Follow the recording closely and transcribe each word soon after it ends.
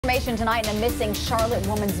Information tonight in a missing Charlotte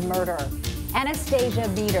woman's murder. Anastasia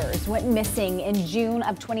Meaders went missing in June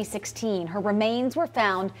of 2016. Her remains were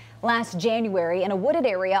found last January in a wooded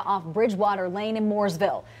area off Bridgewater Lane in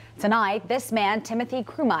Mooresville. Tonight, this man, Timothy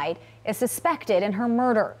Crumite, is suspected in her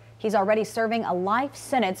murder. He's already serving a life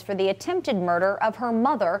sentence for the attempted murder of her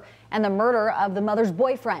mother and the murder of the mother's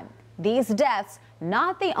boyfriend. These deaths,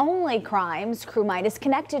 not the only crimes Crumite is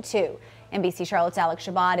connected to. NBC Charlotte's Alex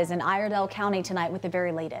Shabbat is in Iredell County tonight with the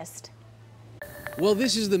very latest. Well,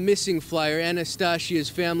 this is the missing flyer Anastasia's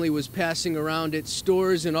family was passing around at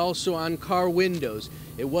stores and also on car windows.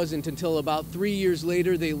 It wasn't until about 3 years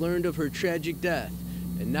later they learned of her tragic death,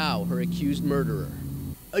 and now her accused murderer.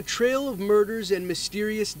 A trail of murders and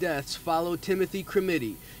mysterious deaths follow Timothy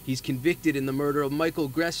Crumite. He's convicted in the murder of Michael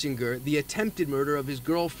Gressinger, the attempted murder of his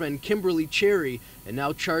girlfriend Kimberly Cherry, and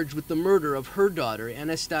now charged with the murder of her daughter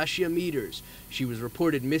Anastasia Meaders. She was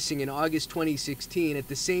reported missing in August 2016. At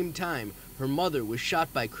the same time, her mother was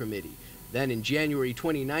shot by Crumite. Then in January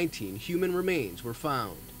 2019, human remains were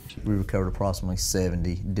found. We recovered approximately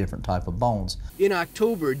 70 different type of bones. In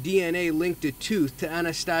October, DNA linked a tooth to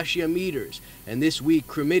Anastasia Meaders, and this week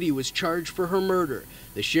Crumite was charged for her murder.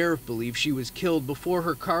 The sheriff believes she was killed before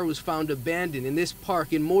her car was found abandoned in this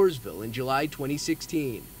park in Mooresville in July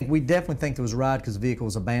 2016. We definitely think it was a ride because the vehicle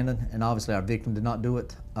was abandoned, and obviously our victim did not do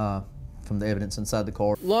it from the evidence inside the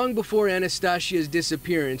car. Long before Anastasia's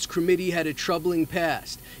disappearance, Crumite had a troubling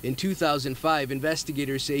past. In 2005,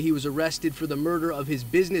 investigators say he was arrested for the murder of his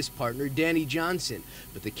business partner, Danny Johnson,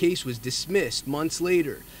 but the case was dismissed months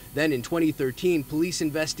later. Then in 2013, police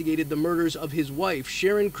investigated the murders of his wife,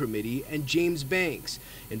 Sharon Crumite, and James Banks.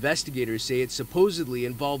 Investigators say it supposedly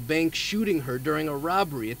involved Banks shooting her during a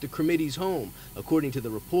robbery at the Crumite's home, according to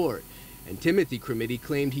the report. And Timothy Crumite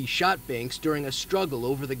claimed he shot Banks during a struggle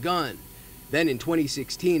over the gun. Then in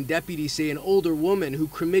 2016, deputies say an older woman who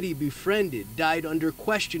Crumite befriended died under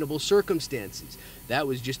questionable circumstances. That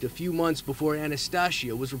was just a few months before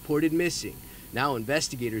Anastasia was reported missing. Now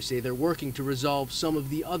investigators say they're working to resolve some of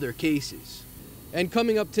the other cases. And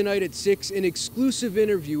coming up tonight at 6, an exclusive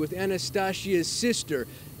interview with Anastasia's sister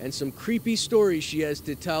and some creepy stories she has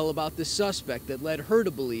to tell about the suspect that led her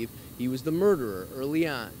to believe he was the murderer early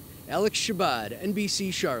on. Alex Shabbat,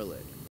 NBC Charlotte.